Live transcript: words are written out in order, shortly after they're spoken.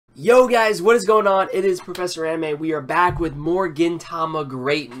Yo guys, what is going on? It is Professor Anime. We are back with more Gintama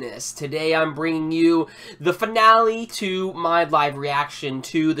greatness. Today I'm bringing you the finale to my live reaction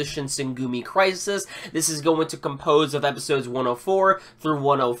to the Shinsengumi Crisis. This is going to compose of episodes 104 through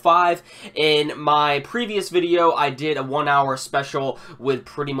 105. In my previous video, I did a 1-hour special with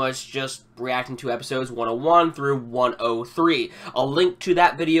pretty much just reacting to episodes 101 through 103. A link to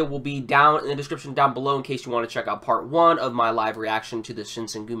that video will be down in the description down below in case you want to check out part 1 of my live reaction to the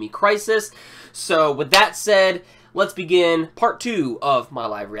Shinsengumi Crisis. So with that said, let's begin part 2 of my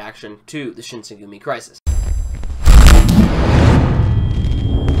live reaction to the Shinsengumi Crisis.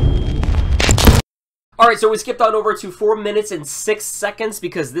 Alright, so we skipped on over to 4 minutes and 6 seconds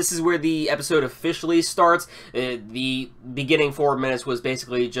because this is where the episode officially starts. The beginning 4 minutes was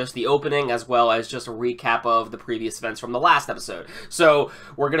basically just the opening as well as just a recap of the previous events from the last episode. So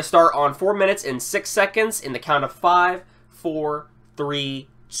we're going to start on 4 minutes and 6 seconds in the count of 5, 4, 3,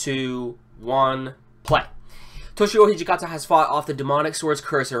 2, 1, play. Toshio Hijikata has fought off the demonic sword's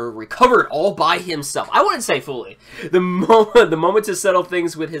cursor, recovered all by himself. I wouldn't say fully. The moment to settle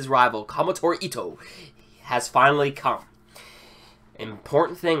things with his rival, Kamotori Ito, has finally come.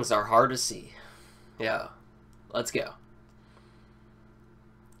 Important things are hard to see. Yeah, let's go.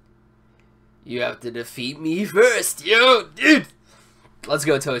 You have to defeat me first, yo, dude. Let's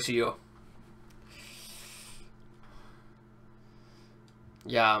go, Toshio.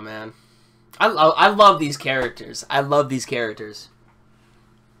 Yeah, man. I love these characters. I love these characters.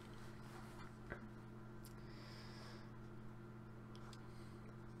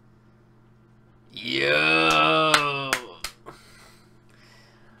 Yo.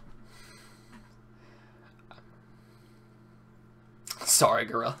 Sorry,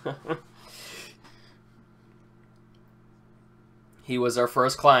 girl. He was our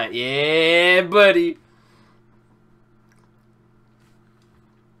first client. Yeah, buddy.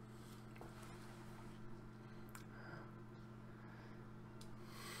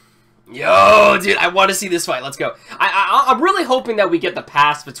 Yo, dude, I want to see this fight. Let's go. I'm really hoping that we get the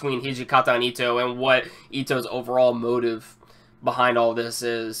past between Hijikata and Ito and what Ito's overall motive behind all this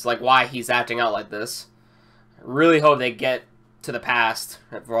is. Like, why he's acting out like this. I really hope they get to the past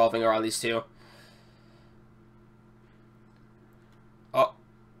revolving around these two. Oh,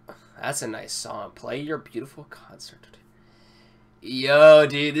 that's a nice song. Play your beautiful concert. Yo,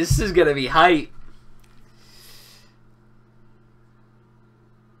 dude, this is going to be hype.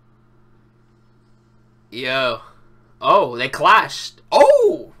 Yo. Oh, they clashed.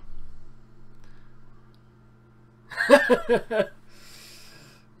 Oh!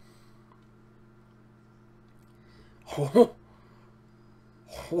 Oh.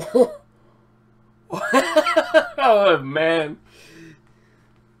 Oh, man.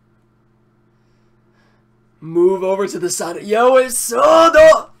 Move over to the side. Yo, it's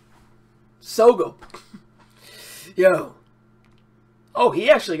Sogo. Yo. Oh, he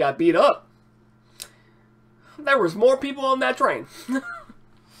actually got beat up. There was more people on that train.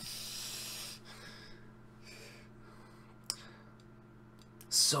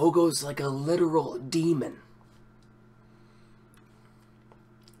 Sogo's like a literal demon.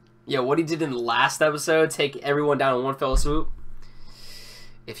 Yeah, what he did in the last episode, take everyone down in one fell swoop.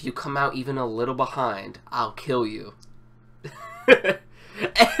 If you come out even a little behind, I'll kill you. And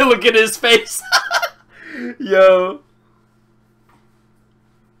look at his face. Yo.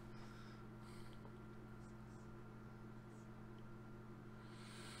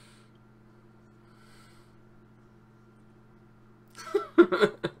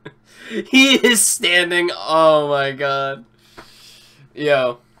 He is standing. Oh my god.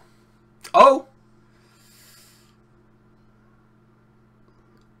 Yo. Oh.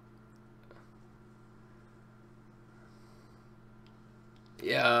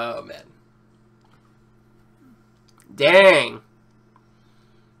 Yo, man. Dang.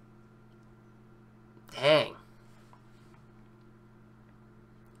 Dang.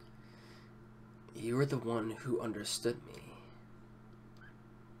 You were the one who understood me.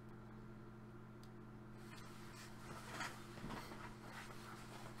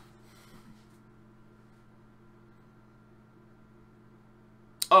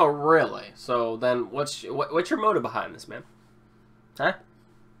 Oh, really? So then, what's your motive behind this, man? Huh?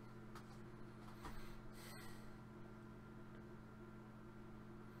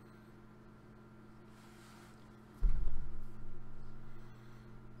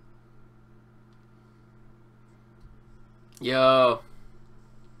 Yo.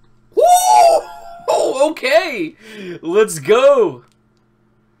 Woo! Oh, okay. Let's go.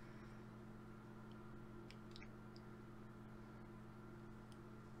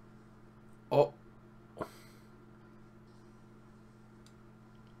 Oh.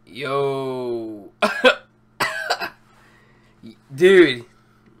 Yo. Dude.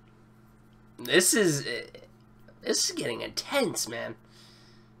 This is getting intense, man.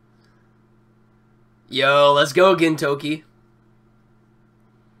 Yo, let's go, Gintoki.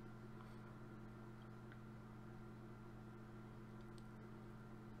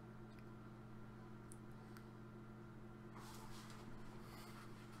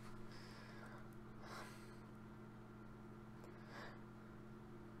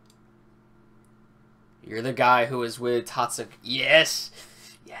 You're the guy who is with Tatsuki. Yes!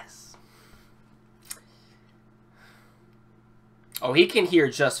 Yes. Oh, he can hear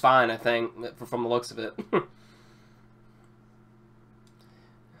just fine, I think, from the looks of it.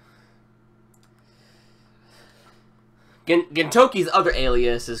 Gintoki's other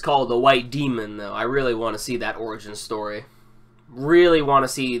alias is called the White Demon, though. I really want to see that origin story. Really want to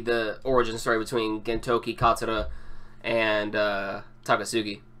see the origin story between Gintoki, Katsura, and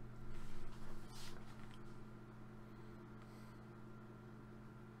Takasugi.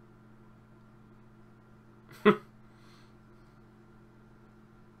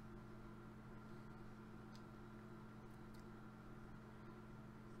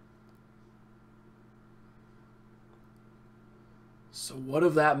 So what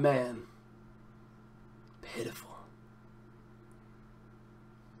of that man? Pitiful.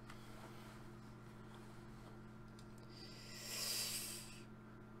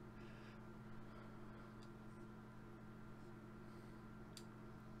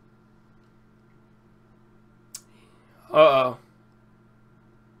 Uh-oh.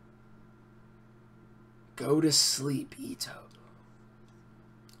 Go to sleep, Ito.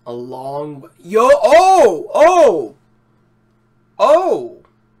 A long... Yo! Oh! Oh! Oh!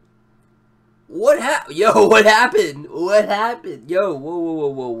 What happened? Yo, what happened? What happened? Yo, whoa, whoa, whoa,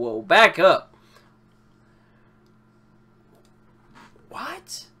 whoa, whoa. Back up.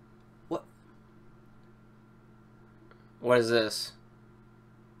 What? What? What is this?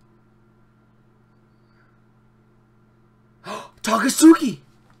 Takasugi!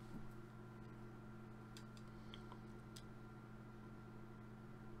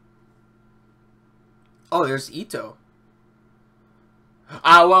 Oh, there's Ito.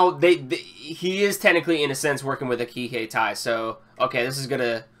 Well, he is technically, in a sense, working with a Kihei Tai, so, okay, this is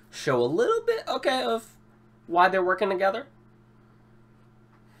gonna show a little bit, okay, of why they're working together.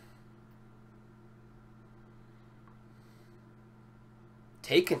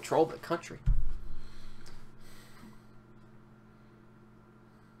 Take control of the country.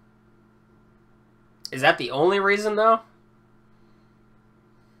 Is that the only reason, though?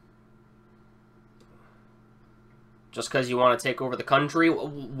 Just because you want to take over the country?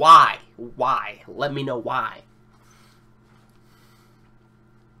 Why? Why? Let me know why.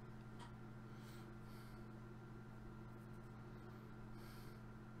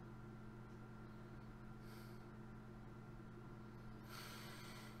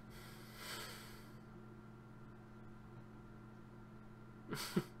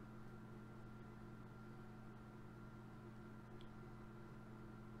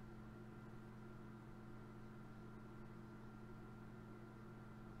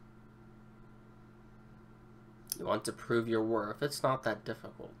 You want to prove your worth. It's not that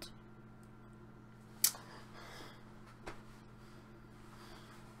difficult.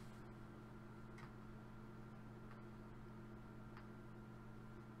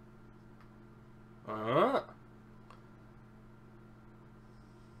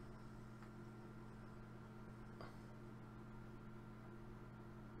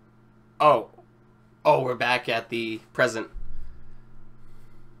 Oh. Oh, we're back at the present.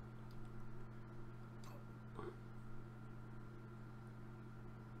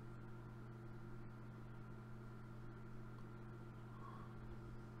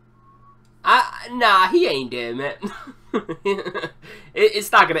 Nah, he ain't dead, man.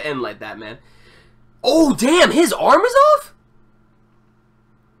 It's not gonna end like that, man. Oh, damn, his arm is off?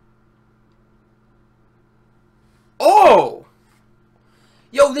 Oh!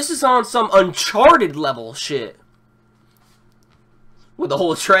 Yo, this is on some Uncharted level shit. With the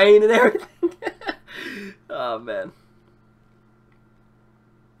whole train and everything. Oh, man.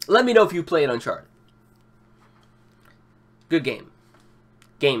 Let me know if you played Uncharted. Good game.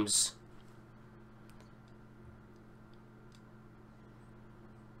 Games.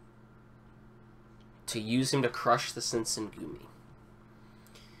 To use him to crush the Shinsengumi.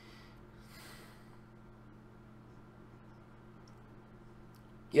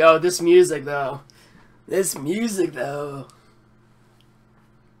 Yo, this music though. This music though.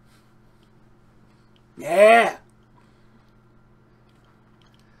 Yeah.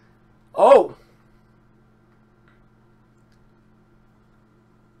 Oh.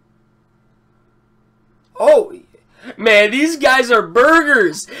 Oh, man, these guys are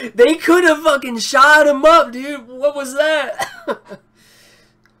burgers. They could have fucking shot him up, dude. What was that?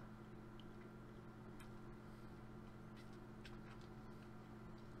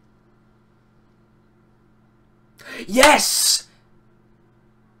 Yes!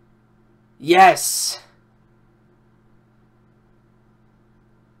 Yes!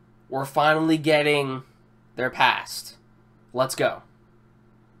 We're finally getting their past. Let's go.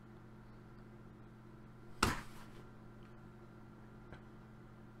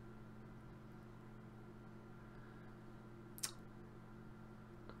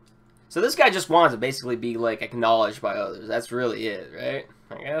 So this guy just wants to basically be, like, acknowledged by others. That's really it, right?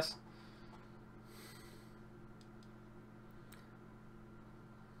 I guess.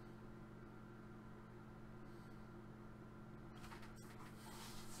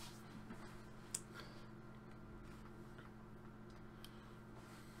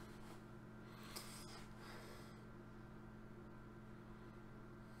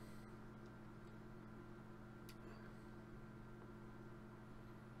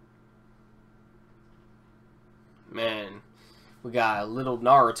 Man, we got a little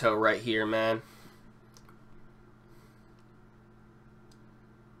Naruto right here, man.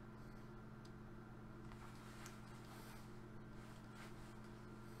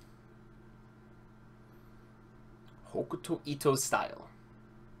 Hokuto Ito style.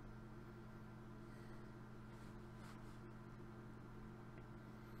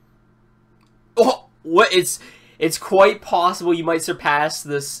 Oh, what? It's quite possible you might surpass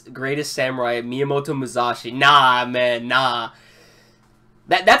this greatest samurai, Miyamoto Musashi. Nah, man, nah.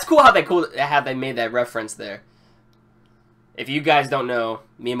 That's cool how they made that reference there. If you guys don't know,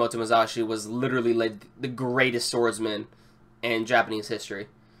 Miyamoto Musashi was literally like the greatest swordsman in Japanese history.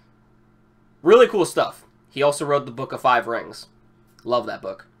 Really cool stuff. He also wrote the Book of Five Rings. Love that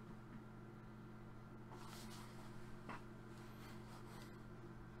book.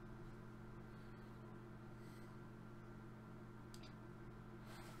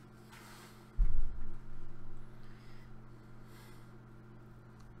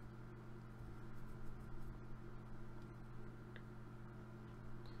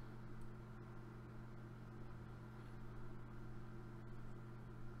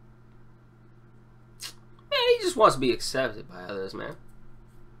 He just wants to be accepted by others, man.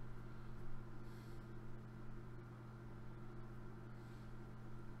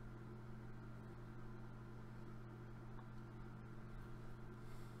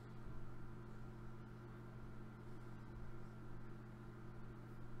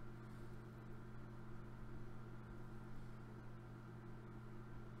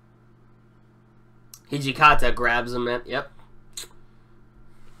 Hijikata grabs him, man. Yep.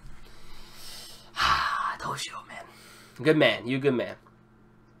 Toshio, man. Good man. You good man.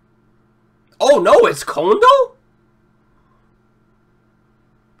 Oh, no, it's Kondo?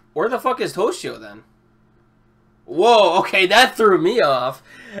 Where the fuck is Toshio, then? Whoa, okay, that threw me off.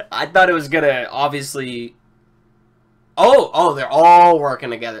 I thought it was gonna, obviously... Oh, they're all working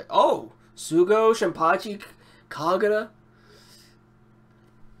together. Oh, Sugo, Shinpachi, Kagura...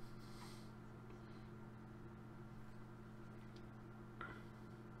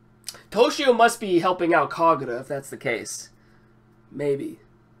 Toshio must be helping out Kagura, if that's the case. Maybe.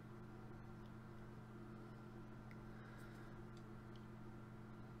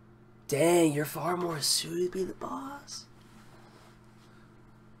 Dang, you're far more suited to be the boss.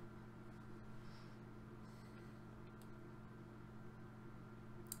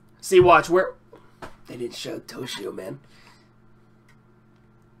 See, watch, where... They didn't show Toshio, man.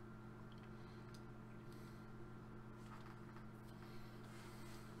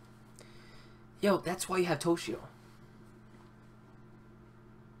 Yo, that's why you have Toshio.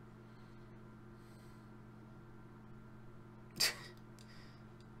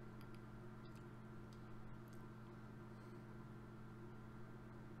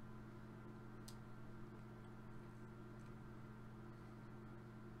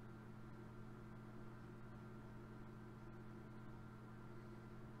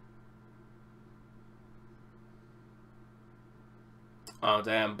 Oh,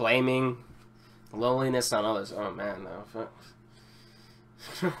 damn. Blaming loneliness on others. Oh, man, no.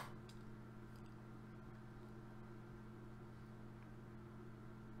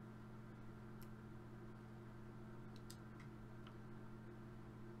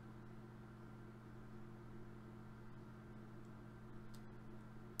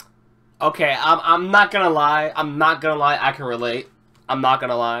 Okay, I'm not gonna lie. I'm not gonna lie. I can relate. I'm not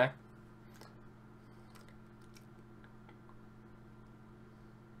gonna lie.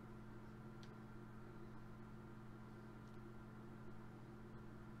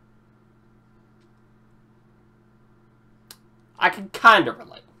 I can kind of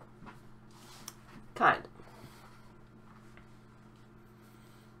relate. Kind of.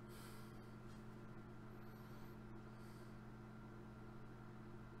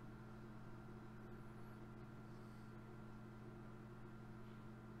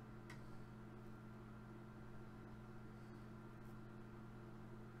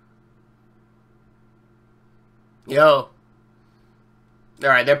 Yo.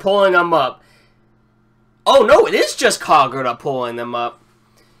 Alright, they're pulling them up. Oh, no, it is just Kagura pulling them up.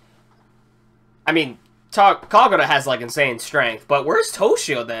 I mean, Kagura has, like, insane strength, but where's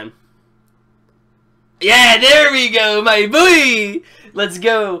Toshio, then? Yeah, there we go, my boy! Let's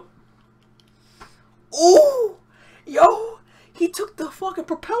go. Ooh! Yo! He took the fucking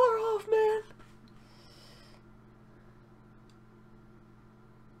propeller off, man!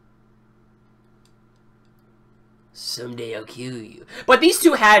 Someday I'll kill you. But these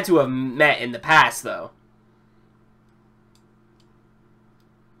two had to have met in the past, though.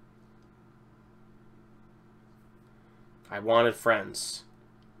 I wanted friends.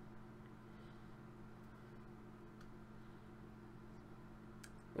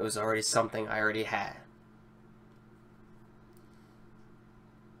 It was already something I already had.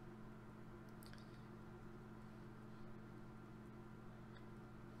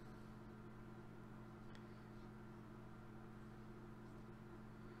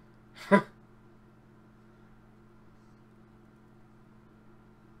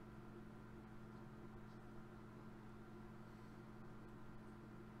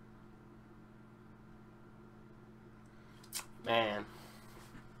 Man.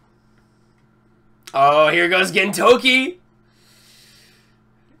 Oh, here goes Gintoki!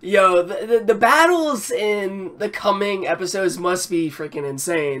 Yo, the battles in the coming episodes must be freaking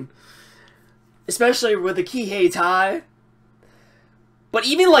insane. Especially with the Kihei Tai. But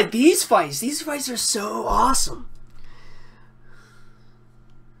even like these fights are so awesome.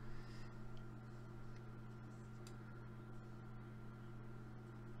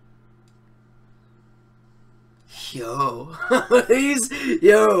 Yo,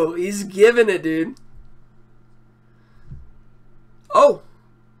 he's giving it, dude. Oh.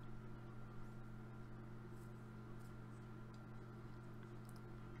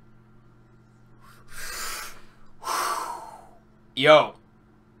 Yo.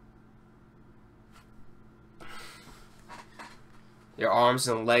 Your arms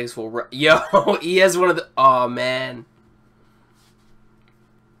and legs will... Yo, he has one of the... Oh, man.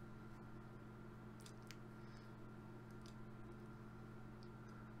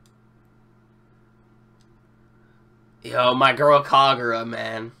 Yo, my girl Kagura,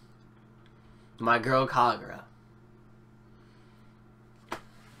 man. My girl Kagura.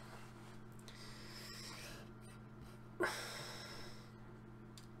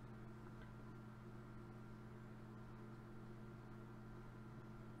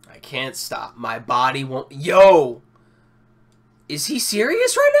 I can't stop. My body won't... Yo! Is he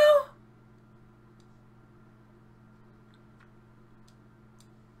serious right now?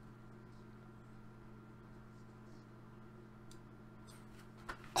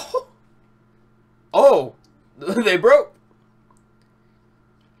 Oh, they broke.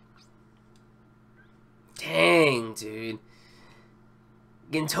 Dang, dude.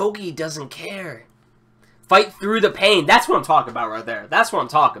 Gintoki doesn't care. Fight through the pain. That's what I'm talking about right there. That's what I'm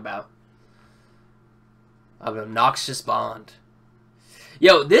talking about. Of an obnoxious bond.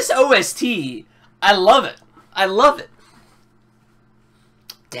 Yo, this OST, I love it. I love it.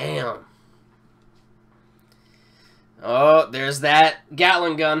 Damn. Oh, there's that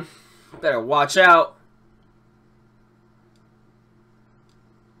Gatling gun. Better watch out.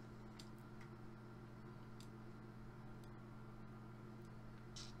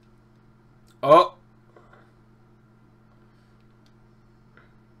 Oh.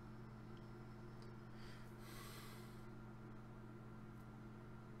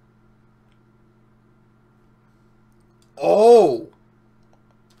 Oh.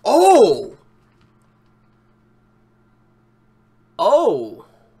 Oh. Oh.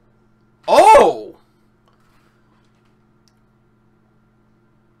 Oh!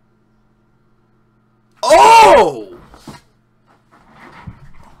 Oh!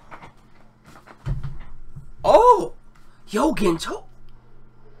 Oh! Yo, Ginto.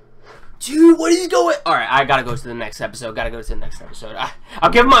 Dude, what is going... Alright, I gotta go to the next episode. I'll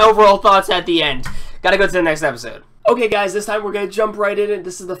give my overall thoughts at the end. Gotta go to the next episode. Okay, guys, this time we're gonna jump right in it.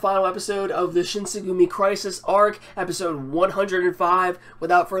 This is the final episode of the Shinsengumi Crisis arc, episode 105.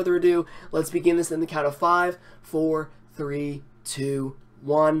 Without further ado, let's begin this in the count of 5, 4, 3, 2,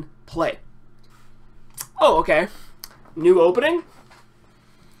 1, play. Oh, okay. New opening?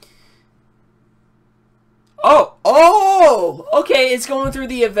 Oh, Okay, it's going through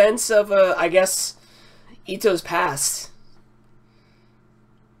the events of, I guess, Ito's past.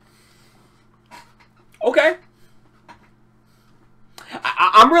 Okay.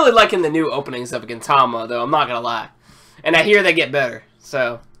 I'm really liking the new openings of Gintama, though, I'm not gonna lie. And I hear they get better,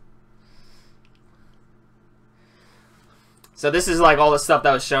 so... So this is like all the stuff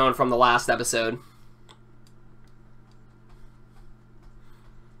that was shown from the last episode.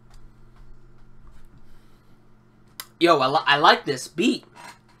 Yo, I like this beat.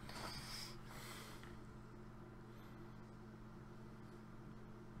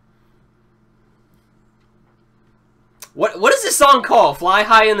 What is this song called? Fly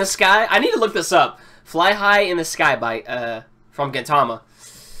High in the Sky? I need to look this up. Fly High in the Sky by from Gintama.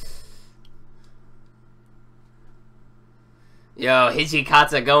 Yo,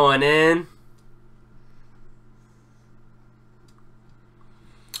 Hijikata going in.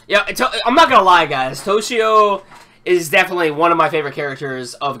 Yeah, I'm not gonna lie, guys. Toshio is definitely one of my favorite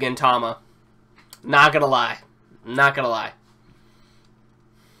characters of Gintama. Not gonna lie. Not gonna lie.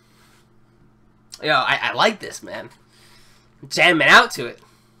 Yo, I like this, man. Jamming out to it.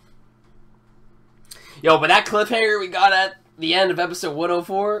 Yo, but that cliffhanger we got at the end of episode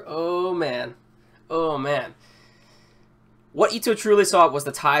 104, oh man. Oh man. What Ito truly saw was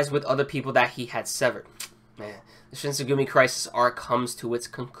the ties with other people that he had severed. Man, the Shinsengumi crisis arc comes to its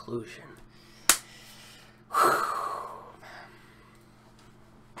conclusion.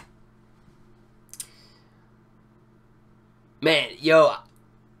 Man, yo.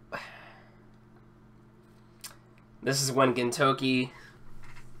 This is when Gintoki...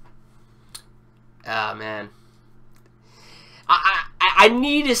 Ah, man. I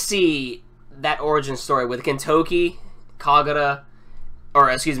need to see that origin story with Gintoki, Kagura, or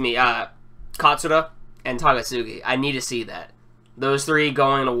excuse me, Katsura, and Tagatsuki. I need to see that. Those three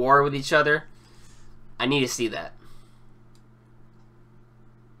going to war with each other. I need to see that.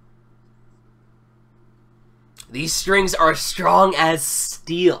 These strings are strong as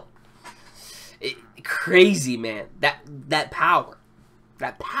steel. Crazy, man. That power.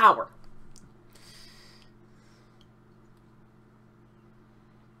 That power.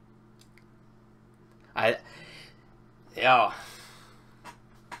 Yo.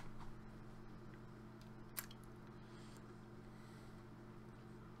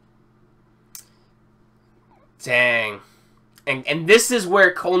 Dang. And this is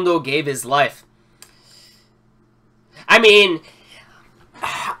where Kondo gave his life. I mean,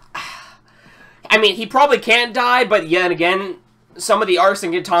 he probably can't die, but yet again, some of the arcs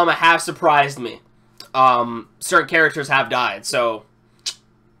in Gintama have surprised me. Certain characters have died, so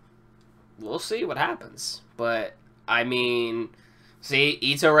we'll see what happens. But, I mean, see,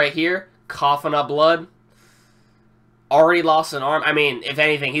 Ito right here, coughing up blood. Already lost an arm. I mean, if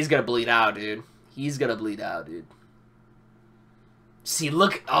anything, he's gonna bleed out, dude. He's gonna bleed out, dude. See,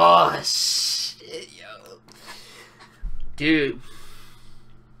 look. Oh, shit, yo. Dude.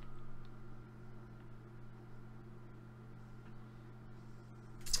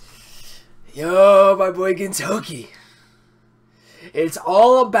 Yo, my boy Gintoki. It's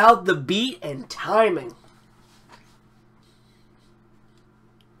all about the beat and timing.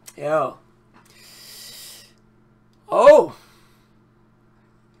 Yo. Oh.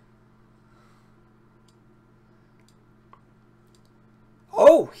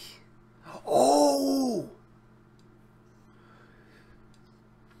 Oh. Oh.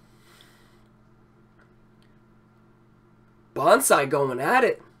 Bonsai going at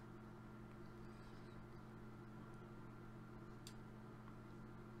it.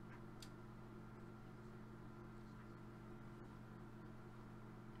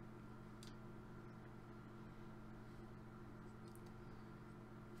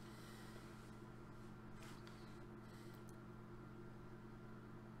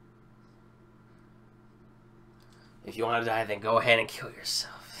 If you want to die, then go ahead and kill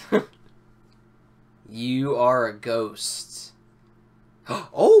yourself. You are a ghost.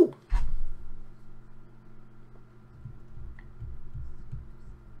 Oh!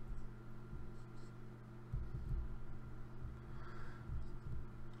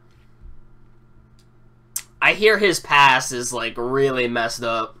 I hear his past is, like, really messed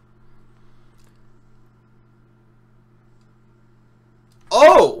up.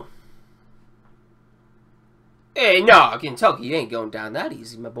 Oh! Hey, no, Kentucky, you ain't going down that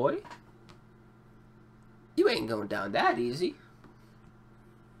easy, my boy. You ain't going down that easy.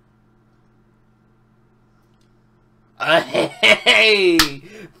 Hey!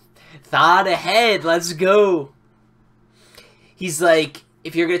 Thought ahead, let's go. He's like,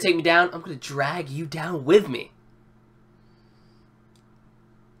 if you're gonna take me down, I'm gonna drag you down with me.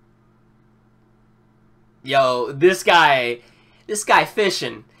 Yo, this guy This guy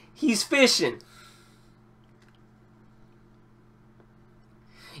fishing. He's fishing.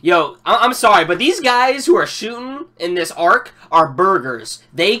 Yo, I'm sorry, but these guys who are shooting in this arc are burgers.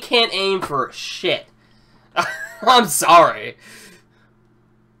 They can't aim for shit. I'm sorry.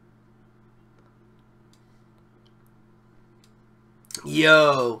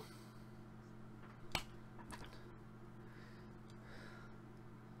 Yo.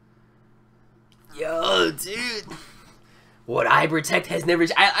 Yo, dude. What I protect has never...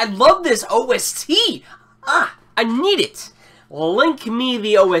 I love this OST. Ah, I need it. Link me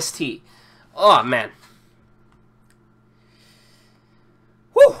the OST. Oh, man.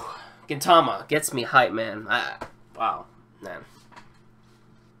 Whew. Gintama gets me hype, man. Wow, man.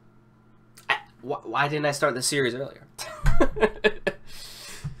 Why didn't I start the series earlier?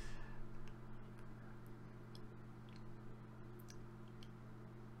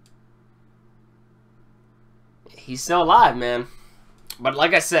 He's still alive, man. But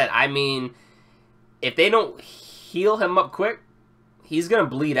like I said, I mean, if they don't heal him up quick, he's gonna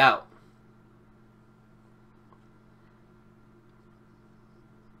bleed out.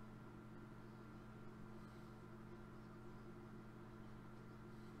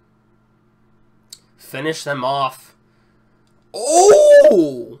 Finish them off.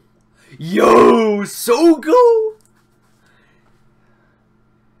 Oh! Yo, Sogo!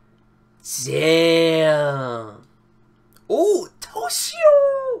 Damn. Oh,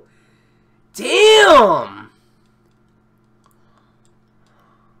 Toshio! Damn!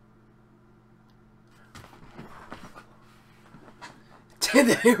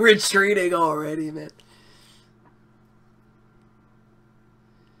 They're retreating already, man.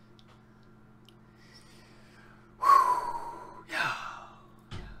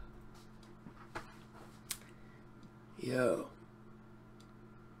 Yo.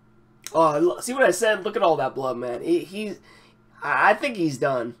 Oh, see what I said? Look at all that blood, man. I think he's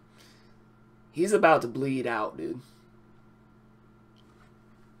done. He's about to bleed out, dude.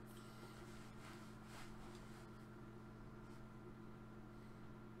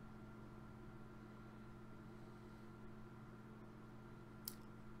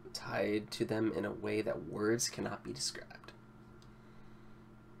 Tied to them in a way that words cannot be described.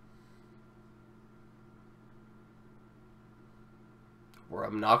 We're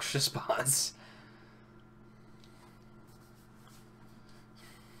obnoxious bots.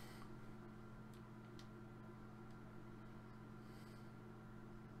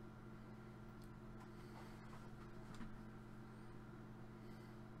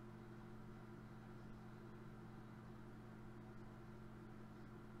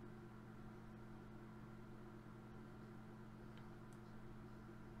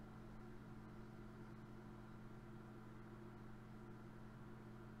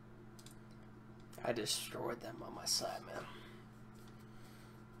 I destroyed them on my side, man.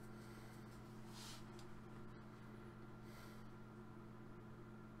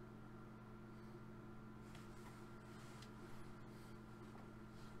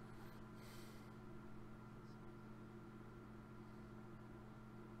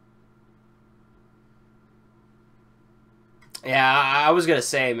 Yeah, I was gonna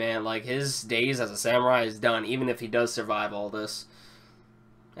say, man, like, his days as a samurai is done, even if he does survive all this.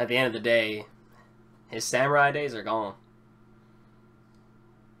 At the end of the day, his samurai days are gone.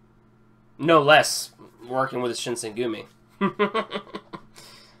 No less working with his Shinsengumi.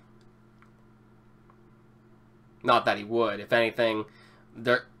 Not that he would. If anything,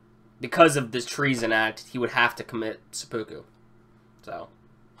 because of this treason act, he would have to commit seppuku. So,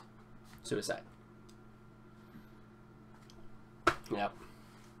 suicide. Yep.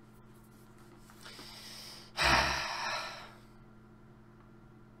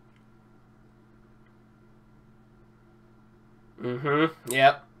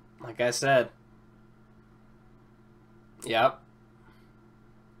 Yep. Like I said. Yep.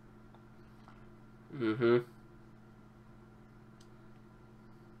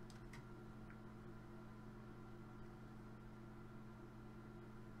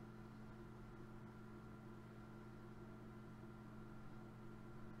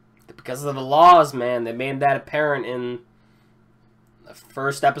 Because of the laws, man, they made that apparent in the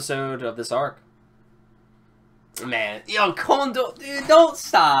first episode of this arc. Man, yo, Kondo, dude, don't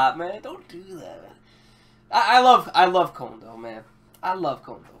stop, man. Don't do that, man. I love Kondo, man. I love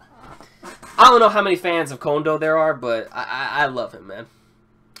Kondo. I don't know how many fans of Kondo there are, but I love him, man.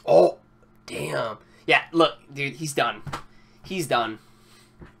 Oh, damn. Yeah, look, dude, he's done. He's done.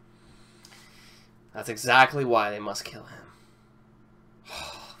 That's exactly why they must kill him.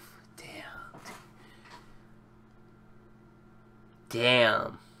 Oh, damn.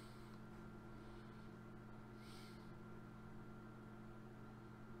 Damn.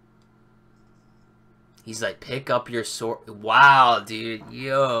 He's like, pick up your sword. Wow, dude.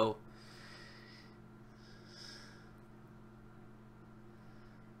 Yo.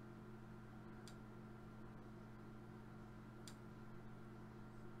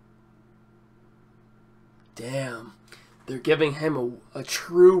 Damn. They're giving him a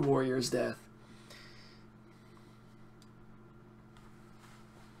true warrior's death.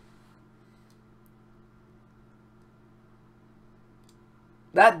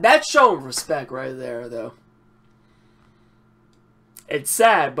 That's showing respect right there, though. It's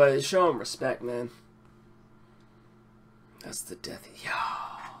sad, but it's showing respect, man. That's the death. Yo.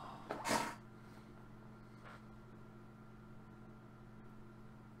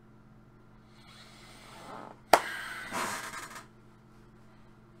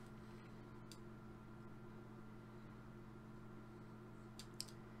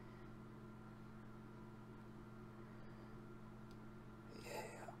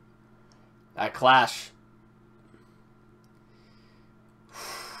 That clash.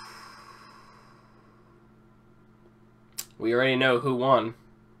 We already know who won.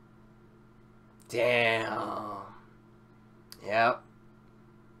 Damn. Yep.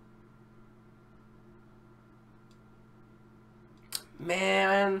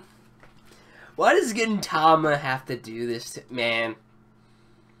 Man. Why does Gintama have to do this to... Man.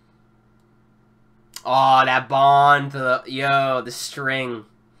 Oh, that bond. Yo, the string.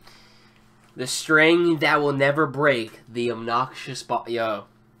 The string that will never break. The obnoxious bond. Yo.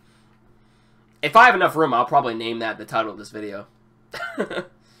 If I have enough room, I'll probably name that the title of this video.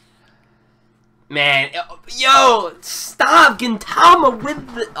 Man. Yo. Stop. Gintama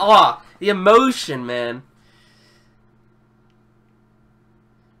with the... Oh, the emotion, man.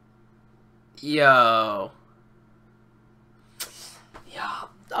 Yo. Yo.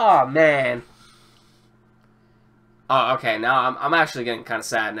 Oh, man. Oh, okay. Now I'm actually getting kind of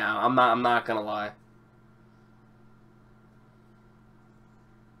sad now. I'm not gonna lie.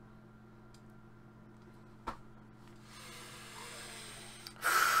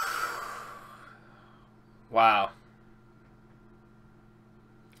 Wow.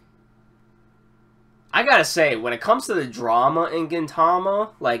 I gotta say, when it comes to the drama in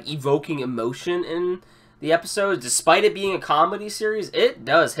Gintama, like evoking emotion in the episodes, despite it being a comedy series, it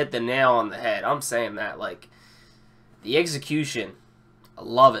does hit the nail on the head. I'm saying that, like, the execution, I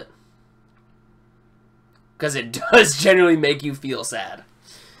love it. Because it does generally make you feel sad.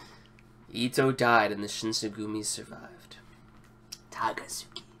 Ito died and the Shinsengumi survived.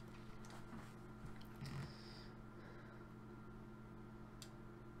 Tagasuki.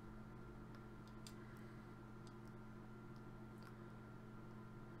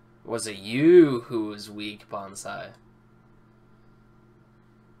 Was it you who was weak, Bonsai?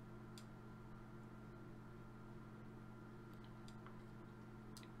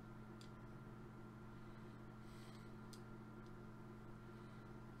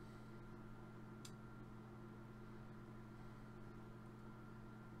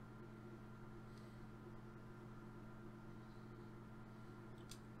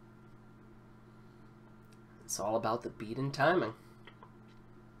 It's all about the beat and timing.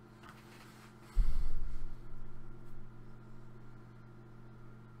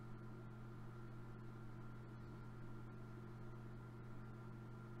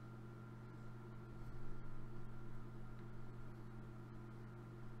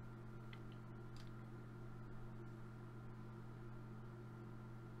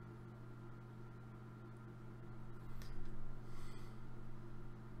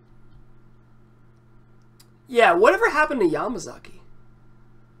 Yeah, whatever happened to Yamazaki?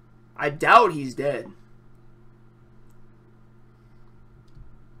 I doubt he's dead.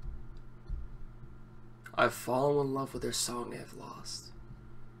 I've fallen in love with their song I've lost.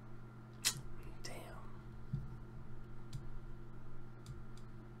 Damn.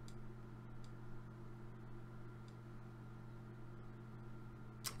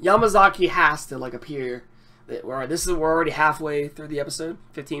 Yamazaki has to, like, appear. We're already halfway through the episode.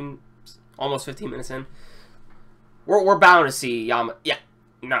 Almost 15 minutes in. We're bound to see Yama. Yeah,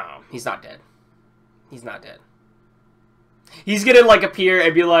 no, he's not dead. He's not dead. He's gonna, like, appear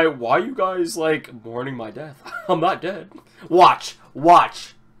and be like, "Why are you guys, like, mourning my death? I'm not dead." Watch.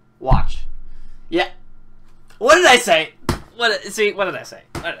 Yeah. What did I say? What did I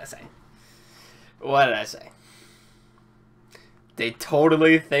say? They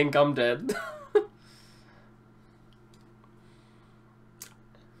totally think I'm dead.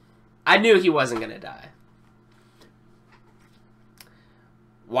 I knew he wasn't gonna die.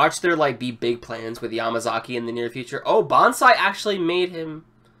 Watch there, like, be big plans with Yamazaki in the near future. Oh, Bonsai actually made him...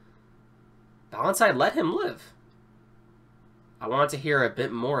 Bonsai let him live. I wanted to hear a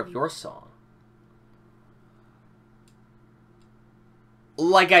bit more of your song.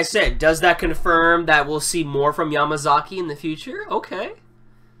 like I said, does that confirm that we'll see more from Yamazaki in the future? Okay.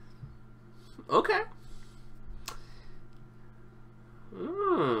 Okay.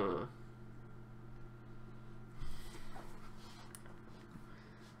 Hmm.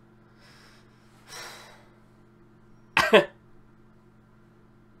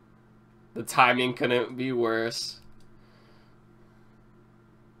 The timing couldn't be worse.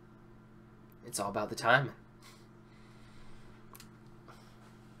 It's all about the timing.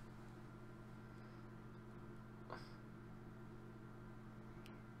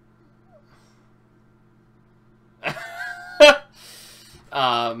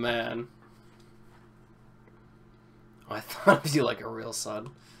 Oh, man. Oh, I thought it was you like a real son.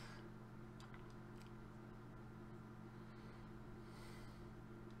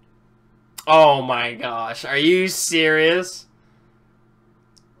 Oh my gosh, are you serious?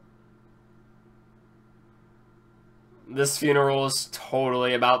 This funeral is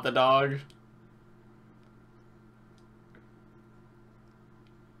totally about the dog.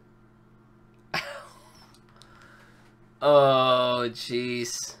 Oh,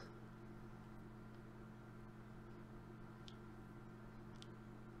 jeez.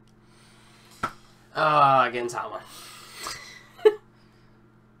 Ah, Gintama.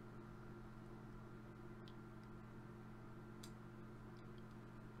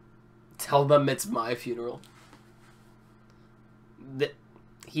 Tell them it's my funeral.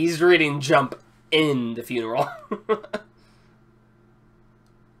 He's reading Jump in the funeral.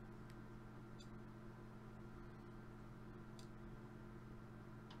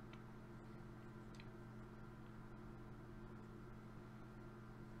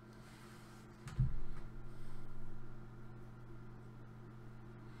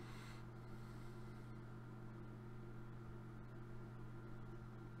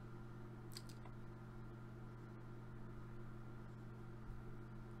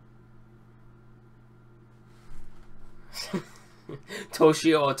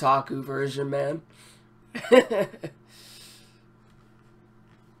 Toshio Otaku version, man.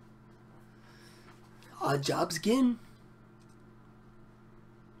 Odd Jobs Gin.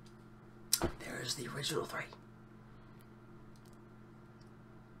 There's the original 3.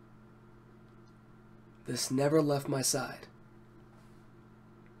 This never left my side.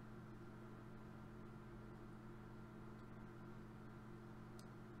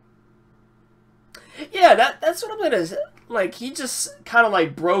 Yeah, that's what I'm gonna say. Like, he just kind of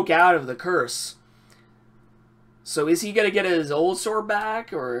like broke out of the curse. So is he gonna get his old sword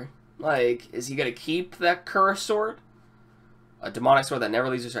back, or like is he gonna keep that curse sword? A demonic sword that never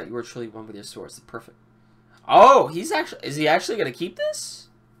leaves your side. You are truly one with your sword. It's perfect. Oh, is he actually gonna keep this?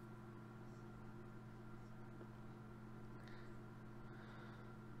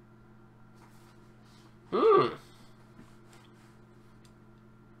 Hmm.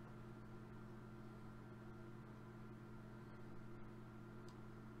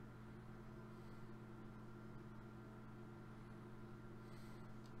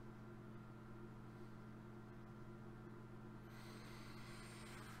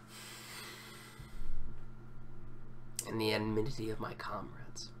 And the enmity of my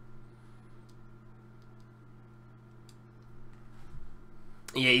comrades.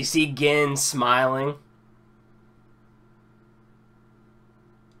 Yeah, you see Gin smiling.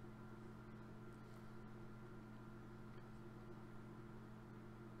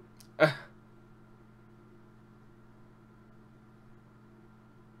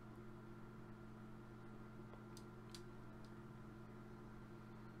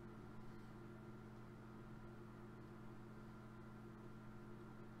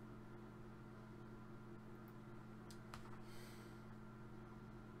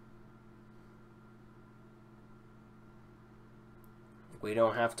 We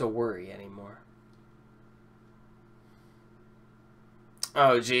don't have to worry anymore.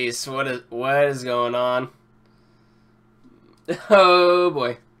 Oh jeez, what is going on? Oh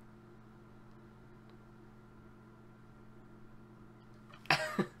boy.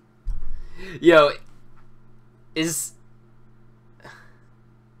 Yo,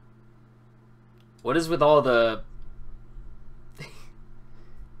 what is with all the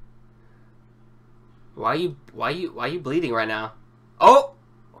why are you bleeding right now? Oh!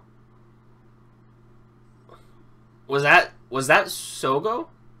 Was that Sogo?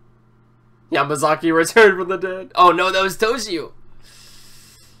 Yamazaki returned from the dead. Oh no, that was Toshio.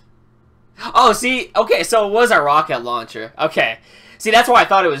 Oh, see, okay, so it was a rocket launcher. Okay. See, that's why I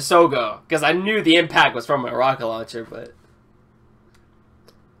thought it was Sogo, because I knew the impact was from a rocket launcher, but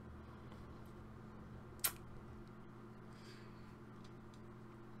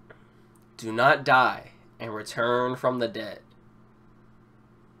do not die and return from the dead.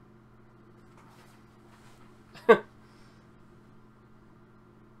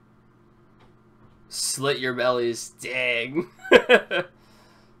 Slit your bellies. Dang.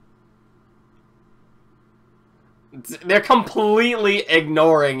 They're completely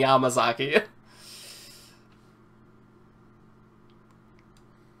ignoring Yamazaki.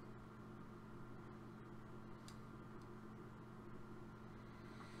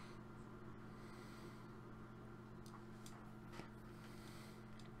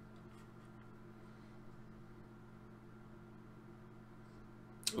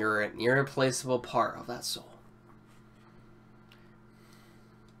 You're an irreplaceable part of that soul.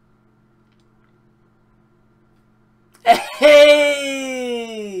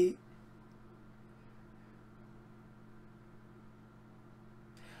 Hey!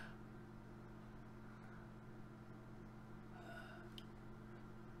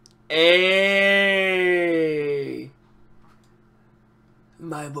 Hey!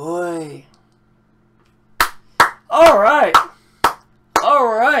 My boy. All right. All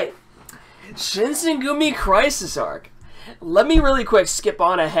right. Shinsengumi Crisis Arc. Let me really quick skip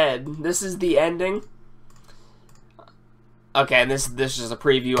on ahead. This is the ending. Okay, and this is a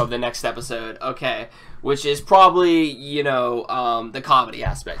preview of the next episode. Okay, which is probably, you know, the comedy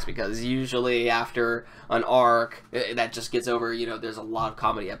aspects, because usually after an arc that just gets over, you know, there's a lot of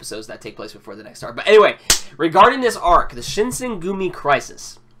comedy episodes that take place before the next arc. But anyway, regarding this arc, the Shinsengumi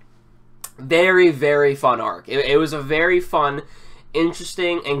Crisis, very, very fun arc. It was a very fun,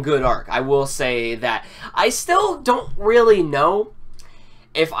 interesting, and good arc. I will say that. I still don't really know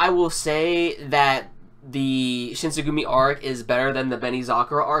if I will say that the Shinsengumi arc is better than the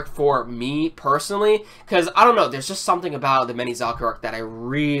Benizakura arc for me personally, because I don't know, there's just something about the Benizakura arc that I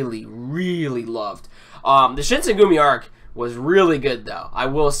really, really loved. The Shinsengumi arc was really good though, I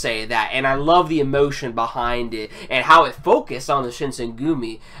will say that, and I love the emotion behind it and how it focused on the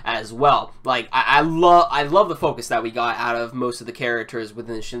Shinsengumi as well. Like I love the focus that we got out of most of the characters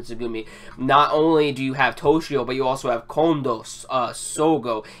within the Shinsengumi. Not only do you have Toshio, but you also have Kondo,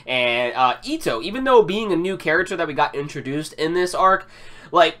 Sogo, and Ito. Even though being a new character that we got introduced in this arc,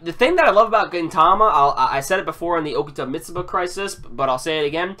 like, the thing that I love about Gintama, I said it before in the Okita Mitsuba Crisis, but I'll say it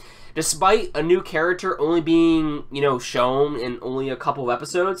again. Despite a new character only being, you know, shown in only a couple of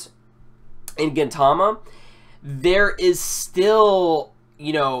episodes in Gintama, there is still,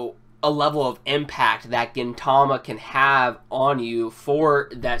 you know, a level of impact that Gintama can have on you for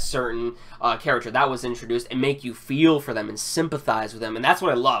that certain character that was introduced, and make you feel for them and sympathize with them. And that's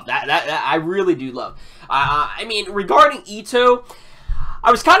what I love. That I really do love. I mean, regarding Ito, I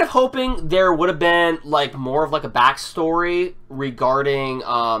was kind of hoping there would have been, like, more of, like, a backstory regarding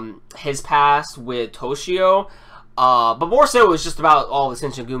his past with Toshio. But more so it was just about all the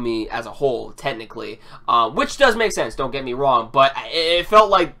Shinsengumi as a whole, technically. Which does make sense, don't get me wrong. But it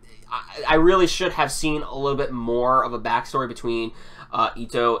felt like I really should have seen a little bit more of a backstory between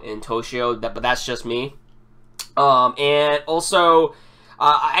Ito and Toshio. But that's just me. And also,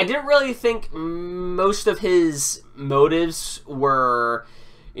 I didn't really think most of his motives were,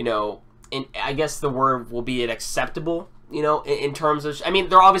 you know, I guess the word will be acceptable, you know, in terms of, I mean,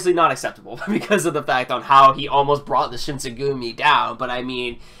 they're obviously not acceptable because of the fact on how he almost brought the Shinsengumi down, but I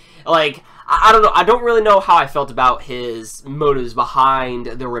mean, like, I don't know, I don't really know how I felt about his motives behind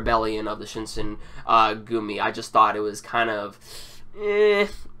the rebellion of the Shinsengumi. I just thought it was kind of,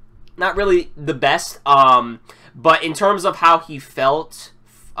 not really the best, but in terms of how he felt,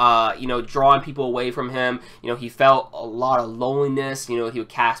 you know, drawing people away from him, you know, he felt a lot of loneliness, you know, he would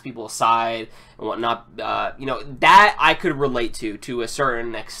cast people aside and whatnot, you know, that I could relate to a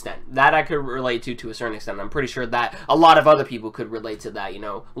certain extent. That I could relate to a certain extent. I'm pretty sure that a lot of other people could relate to that, you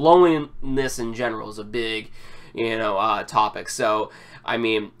know. Loneliness in general is a big, you know, topic. So, I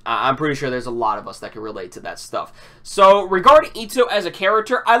mean, I'm pretty sure there's a lot of us that can relate to that stuff. So, regarding Ito as a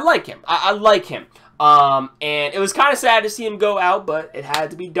character, I like him. I like him. And it was kind of sad to see him go out, but it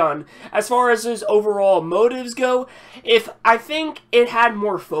had to be done. As far as his overall motives go, I think it had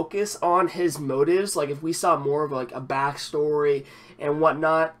more focus on his motives, like if we saw more of like a backstory and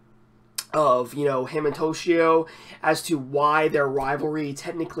whatnot of, you know, him and Toshio as to why their rivalry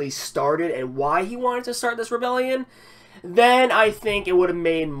technically started and why he wanted to start this rebellion, then I think it would have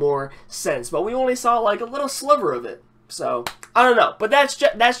made more sense. But we only saw like a little sliver of it. So, I don't know, but that's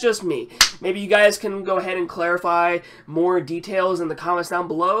just me. Maybe you guys can go ahead and clarify more details in the comments down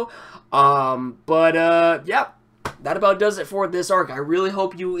below. Yeah, that about does it for this arc. I really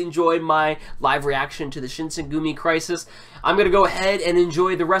hope you enjoyed my live reaction to the Shinsengumi Crisis. I'm going to go ahead and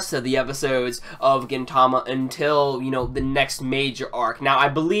enjoy the rest of the episodes of Gintama until, you know, the next major arc. Now, I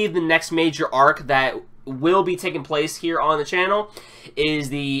believe the next major arc that will be taking place here on the channel is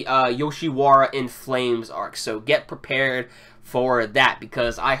the Yoshiwara in Flames arc, so get prepared for that,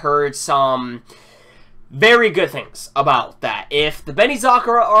 because I heard some very good things about that. If the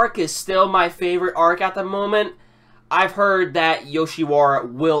Benizakura arc is still my favorite arc at the moment, I've heard that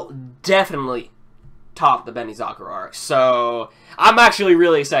Yoshiwara will definitely top the Benizakura arc. So I'm actually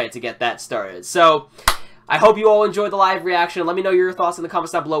really excited to get that started. So I hope you all enjoyed the live reaction. Let me know your thoughts in the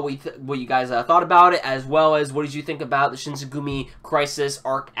comments down below, what you guys thought about it, as well as what did you think about the Shinsengumi Crisis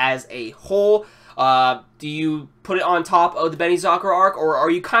arc as a whole. Do you put it on top of the Benizakura arc, or are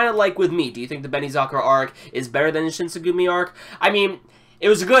you kind of like with me? Do you think the Benizakura arc is better than the Shinsengumi arc? I mean, it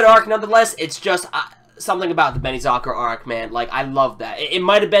was a good arc nonetheless. It's just something about the Benizakura arc, man. Like, I love that. It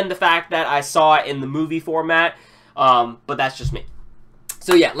might have been the fact that I saw it in the movie format, but that's just me.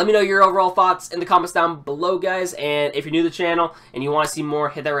 So yeah, let me know your overall thoughts in the comments down below, guys. And if you're new to the channel and you want to see more,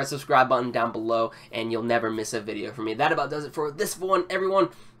 hit that red subscribe button down below, and you'll never miss a video from me. That about does it for this one, everyone.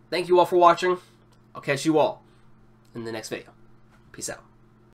 Thank you all for watching. I'll catch you all in the next video. Peace out.